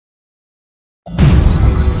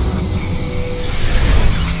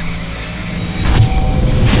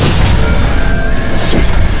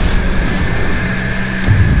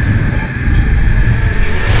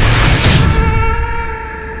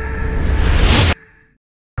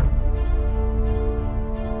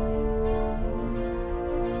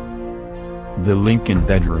The Lincoln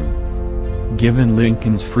bedroom. Given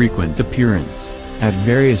Lincoln's frequent appearance at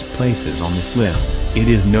various places on this list, it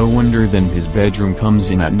is no wonder that his bedroom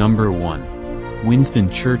comes in at number 1.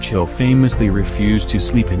 Winston Churchill famously refused to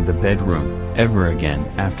sleep in the bedroom ever again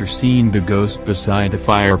after seeing the ghost beside the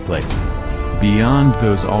fireplace. Beyond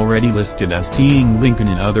those already listed as seeing Lincoln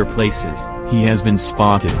in other places, he has been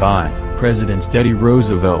spotted by Presidents Teddy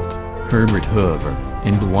Roosevelt, Herbert Hoover,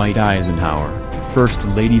 and Dwight Eisenhower, First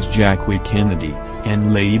Ladies Jackie Kennedy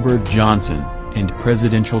and Lady Bird Johnson, and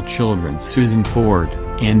presidential children Susan Ford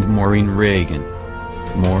and Maureen Reagan.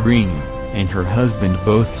 Maureen and her husband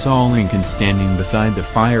both saw Lincoln standing beside the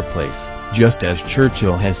fireplace, just as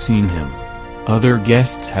Churchill has seen him. Other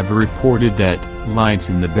guests have reported that lights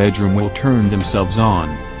in the bedroom will turn themselves on,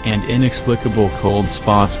 and inexplicable cold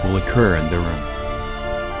spots will occur in the room.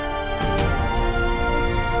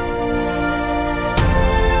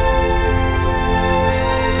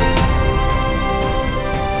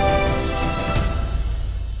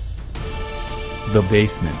 The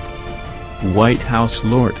basement. White House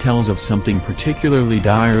lore tells of something particularly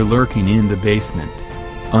dire lurking in the basement.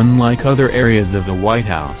 Unlike other areas of the White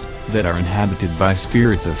House that are inhabited by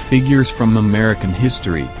spirits of figures from American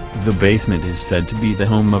history, the basement is said to be the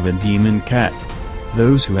home of a demon cat.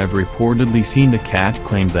 Those who have reportedly seen the cat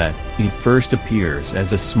claim that it first appears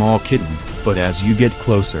as a small kitten, but as you get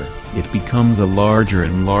closer, it becomes a larger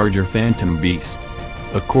and larger phantom beast.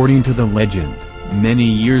 According to the legend, many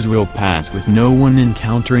years will pass with no one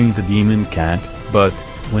encountering the demon cat, but,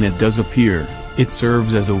 when it does appear, it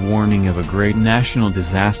serves as a warning of a great national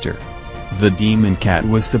disaster. The demon cat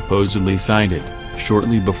was supposedly sighted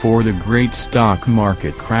shortly before the great stock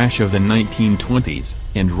market crash of the 1920s,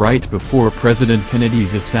 and right before President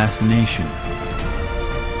Kennedy's assassination.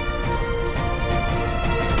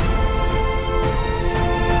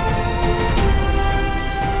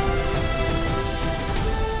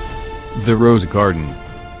 The Rose Garden.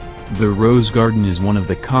 The Rose Garden is one of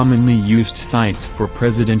the commonly used sites for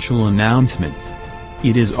presidential announcements.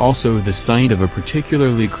 It is also the site of a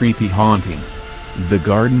particularly creepy haunting. The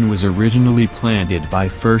garden was originally planted by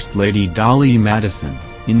First Lady Dolly Madison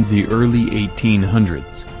in the early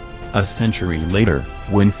 1800s. A century later,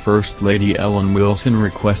 when First Lady Ellen Wilson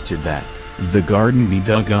requested that the garden be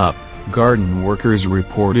dug up, garden workers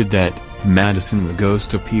reported that Madison's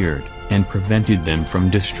ghost appeared and prevented them from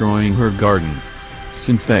destroying her garden.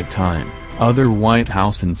 Since that time, other White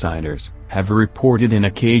House insiders have reported an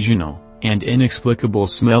occasional and inexplicable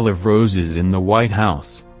smell of roses in the White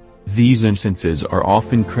House. These instances are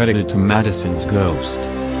often credited to Madison's ghost.